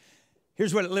English.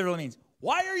 Here's what it literally means.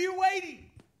 Why are you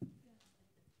waiting?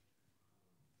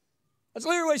 That's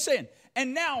literally what he's saying.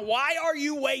 And now, why are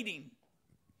you waiting?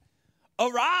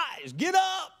 Arise, get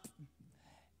up,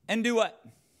 and do what?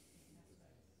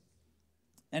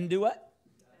 And do what?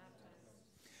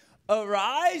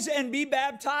 Arise and be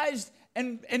baptized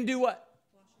and do what?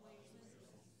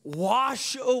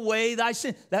 Wash away thy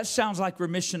sin. That sounds like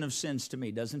remission of sins to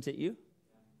me, doesn't it, you?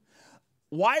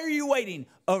 Why are you waiting?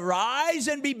 Arise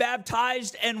and be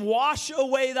baptized and wash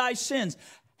away thy sins.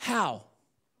 How?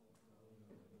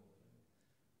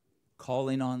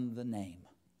 Calling on the name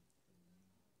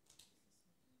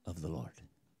of the Lord.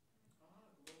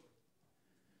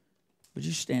 Would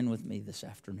you stand with me this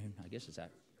afternoon? I guess it's it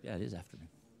is afternoon.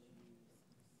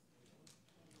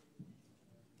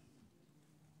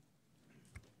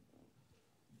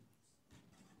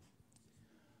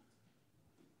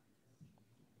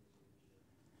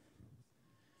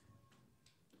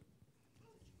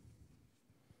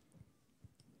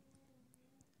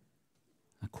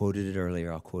 I quoted it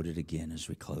earlier. I'll quote it again as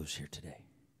we close here today.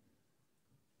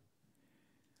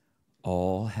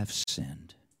 All have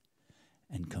sinned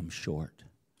and come short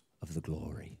of the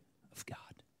glory of God.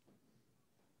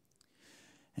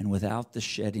 And without the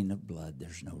shedding of blood,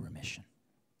 there's no remission.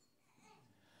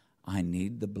 I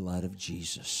need the blood of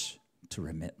Jesus to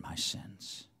remit my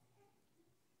sins.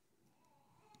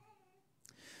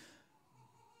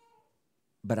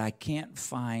 But I can't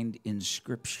find in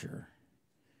Scripture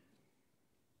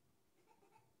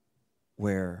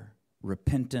where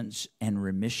repentance and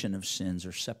remission of sins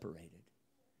are separated.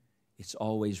 It's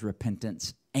always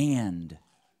repentance and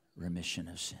remission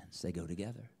of sins. They go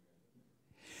together.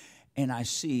 And I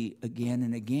see again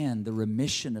and again the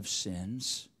remission of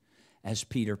sins, as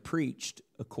Peter preached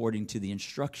according to the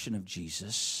instruction of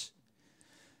Jesus,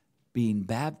 being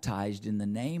baptized in the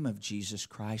name of Jesus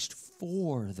Christ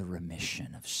for the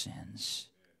remission of sins.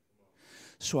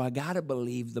 So I got to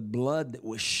believe the blood that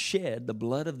was shed, the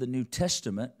blood of the New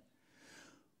Testament,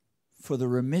 for the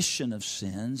remission of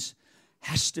sins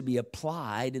has to be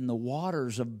applied in the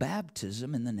waters of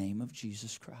baptism in the name of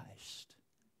Jesus Christ.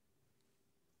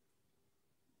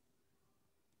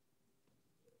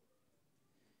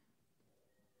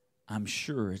 I'm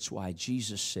sure it's why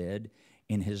Jesus said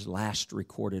in his last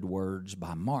recorded words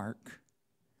by Mark,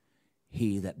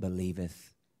 he that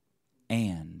believeth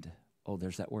and, oh,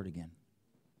 there's that word again.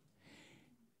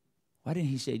 Why didn't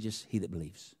he say just he that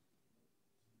believes?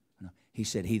 No, he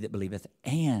said he that believeth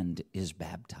and is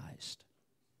baptized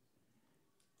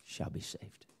shall be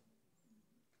saved.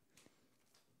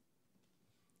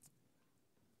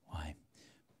 Why?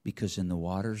 Because in the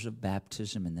waters of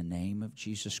baptism in the name of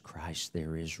Jesus Christ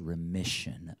there is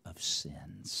remission of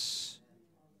sins.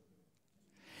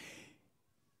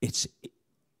 Do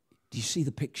you see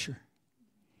the picture?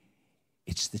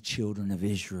 It's the children of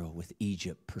Israel with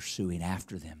Egypt pursuing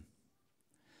after them.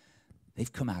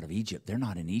 They've come out of Egypt. They're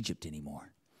not in Egypt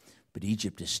anymore. But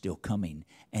Egypt is still coming.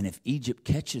 And if Egypt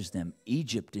catches them,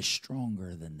 Egypt is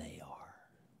stronger than they are.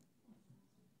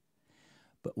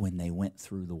 But when they went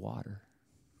through the water,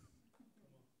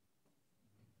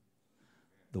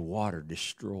 the water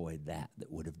destroyed that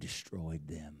would have destroyed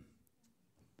them.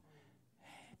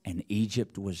 And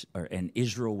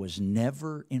Israel was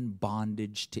never in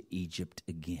bondage to Egypt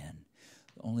again.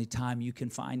 The only time you can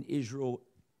find Israel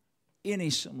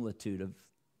any similitude of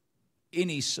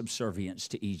any subservience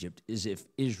to Egypt is if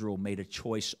Israel made a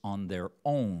choice on their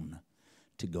own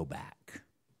to go back.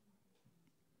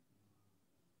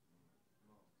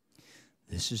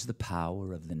 This is the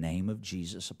power of the name of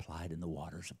Jesus applied in the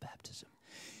waters of baptism.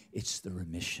 It's the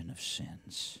remission of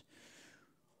sins.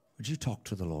 Would you talk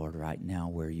to the Lord right now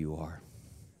where you are?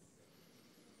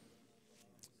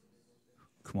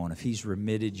 Come on, if He's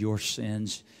remitted your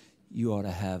sins, you ought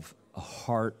to have a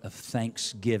heart of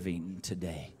thanksgiving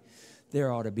today.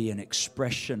 There ought to be an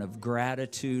expression of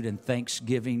gratitude and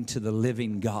thanksgiving to the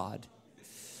living God.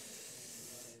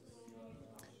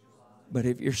 But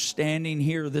if you're standing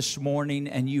here this morning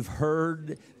and you've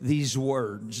heard these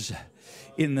words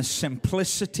in the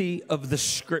simplicity of the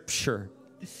Scripture,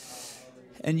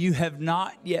 and you have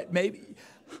not yet,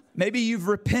 maybe you've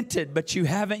repented, but you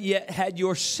haven't yet had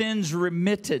your sins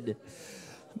remitted.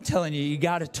 I'm telling you, you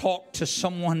got to talk to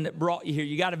someone that brought you here.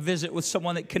 You got to visit with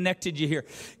someone that connected you here.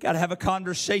 Got to have a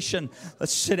conversation.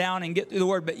 Let's sit down and get through the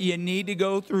Word. But you need to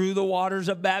go through the waters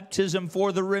of baptism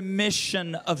for the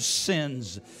remission of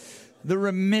sins. The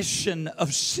remission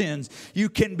of sins. You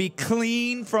can be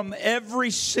clean from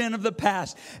every sin of the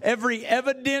past. Every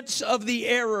evidence of the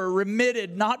error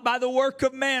remitted, not by the work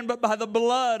of man, but by the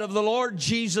blood of the Lord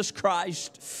Jesus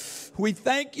Christ. We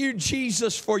thank you,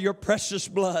 Jesus, for your precious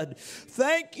blood.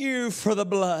 Thank you for the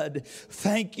blood.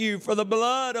 Thank you for the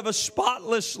blood of a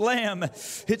spotless lamb.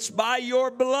 It's by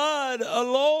your blood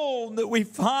alone that we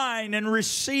find and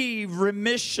receive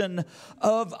remission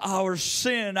of our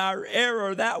sin, our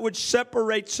error, that which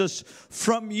separates us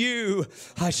from you.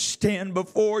 I stand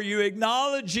before you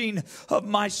acknowledging of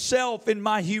myself in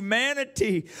my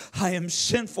humanity. I am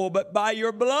sinful, but by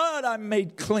your blood I'm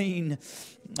made clean.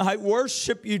 I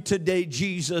worship you today,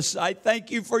 Jesus. I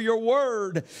thank you for your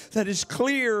word that is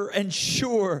clear and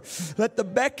sure. Let the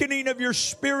beckoning of your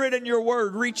Spirit and your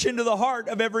word reach into the heart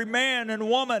of every man and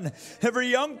woman, every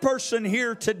young person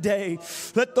here today.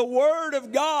 Let the word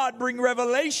of God bring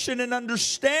revelation and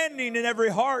understanding in every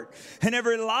heart and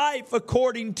every life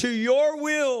according to your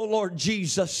will, Lord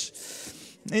Jesus.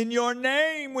 In your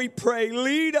name we pray.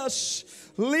 Lead us.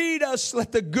 Lead us.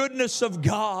 Let the goodness of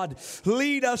God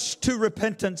lead us to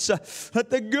repentance. Let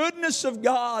the goodness of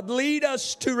God lead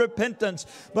us to repentance.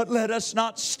 But let us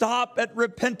not stop at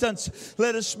repentance.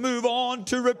 Let us move on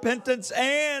to repentance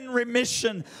and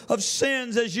remission of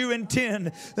sins as you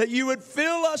intend. That you would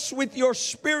fill us with your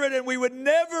Spirit and we would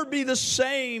never be the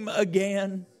same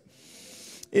again.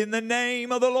 In the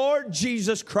name of the Lord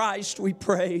Jesus Christ, we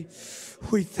pray.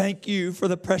 We thank you for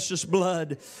the precious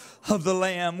blood of the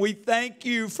Lamb. We thank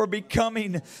you for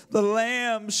becoming the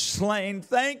Lamb slain.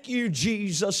 Thank you,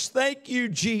 Jesus. Thank you,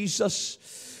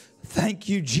 Jesus. Thank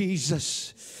you,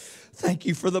 Jesus. Thank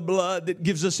you for the blood that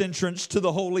gives us entrance to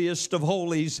the holiest of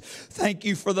holies. Thank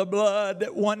you for the blood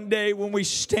that one day when we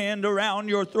stand around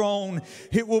your throne,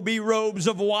 it will be robes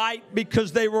of white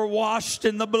because they were washed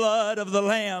in the blood of the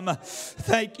Lamb.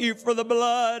 Thank you for the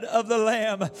blood of the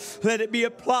Lamb. Let it be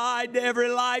applied to every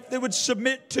life that would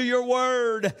submit to your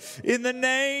word. In the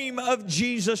name of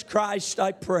Jesus Christ,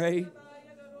 I pray.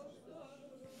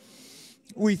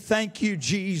 We thank you,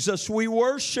 Jesus. We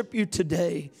worship you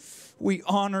today. We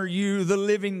honor you, the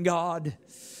living God,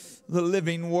 the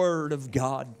living Word of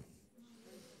God.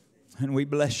 And we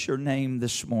bless your name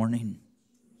this morning.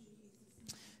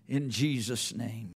 In Jesus' name.